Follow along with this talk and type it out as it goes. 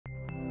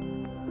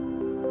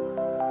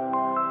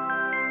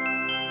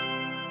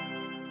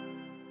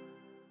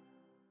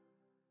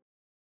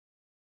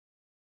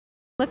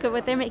Look at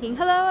what they're making.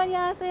 Hello,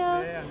 안녕하세요.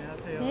 네,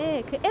 안녕하세요.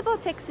 네, 그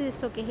에버텍스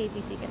소개해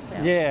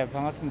주시겠어요? 예,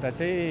 반갑습니다.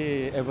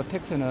 저희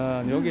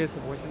에버텍스는 여기에서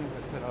보시는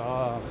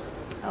것처럼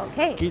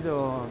오케이.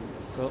 기존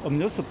그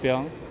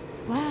음료수병,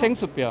 와우.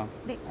 생수병,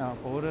 네.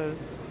 그거를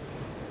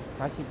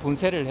다시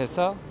분쇄를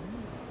해서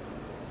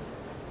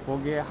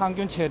거기에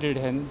항균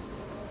처리를 한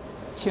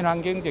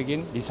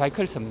친환경적인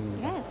리사이클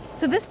섬유입니다. Yeah.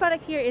 So this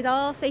product here is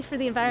all safe for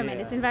the environment.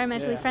 Yeah. It's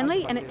environmentally Yeah.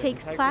 friendly, and it Yeah.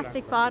 takes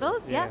plastic bottles,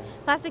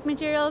 plastic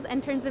materials,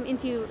 and turns them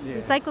into Yeah.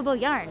 recyclable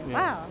yarn.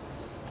 Yeah.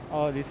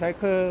 Wow.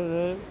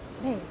 리사이클을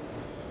네.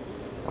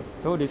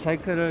 저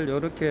리사이클을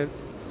이렇게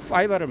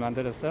파이버를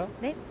만들어서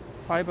네.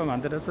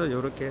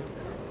 이렇게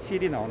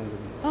실이 나오는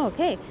겁니다.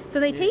 Okay. So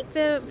they take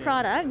the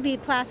product, the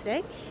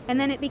plastic, and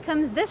then it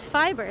becomes this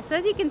fiber. So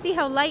as you can see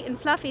how light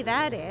and fluffy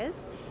that is,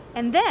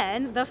 and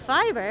then the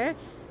fiber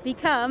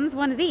becomes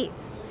one of these.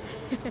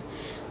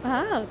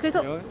 Wow.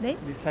 그래서 네.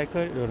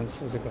 리사이클 이런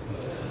소재거든요.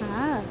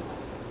 Ah.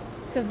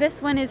 So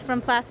this one is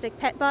from plastic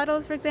pet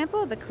bottles, for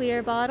example, the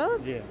clear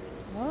bottles. 예.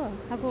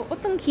 하고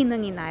어떤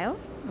기능이 있나요?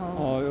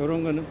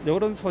 이런 거는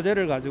이런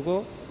소재를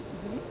가지고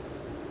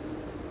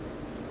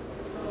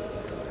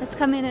Let's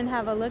come in and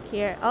have a look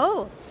here.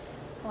 Oh,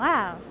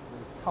 wow.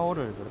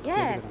 타월을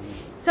Yes.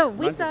 So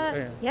we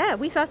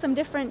saw some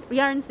different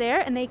yarns there,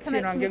 and they come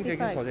out to make these 친환경적인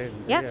products.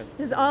 소재입니다. Yeah, Yes.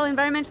 this is all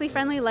environmentally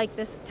friendly, like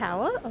this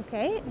towel.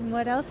 Okay, and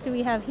what else do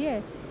we have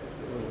here?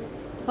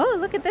 Oh,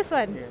 look at this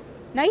one. Yeah.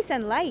 Nice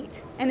and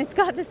light, and it's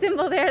got the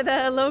symbol there,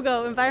 the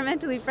logo,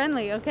 environmentally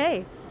friendly.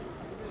 Okay.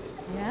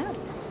 Yeah.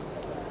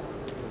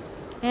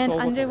 And So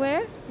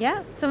underwear,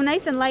 yeah. So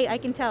nice and light, I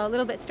can tell, a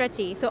little bit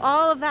stretchy. So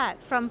all of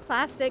that from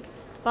plastic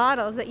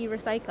bottles that you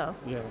recycle.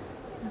 예.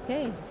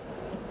 Okay.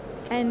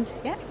 And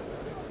yeah.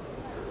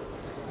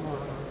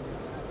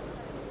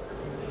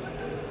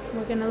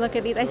 We're gonna look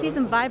at these. I see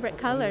some vibrant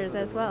colors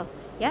as well.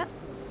 Yeah.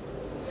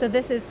 So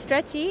this is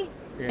stretchy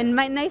and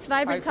nice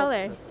vibrant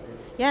color.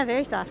 Yeah,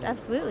 very soft.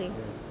 Absolutely.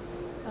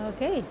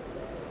 Okay.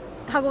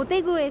 하고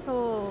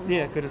대구에서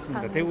예,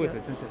 그렇습니다. 하는 대구에서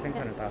거죠? 전체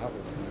생산을 다 하고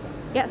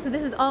있습니다. Yeah, so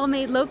this is all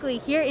made locally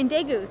here in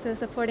Daegu, so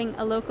supporting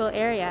a local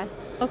area.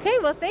 Okay,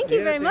 well, thank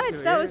you very much.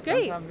 That was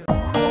great.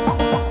 감사합니다.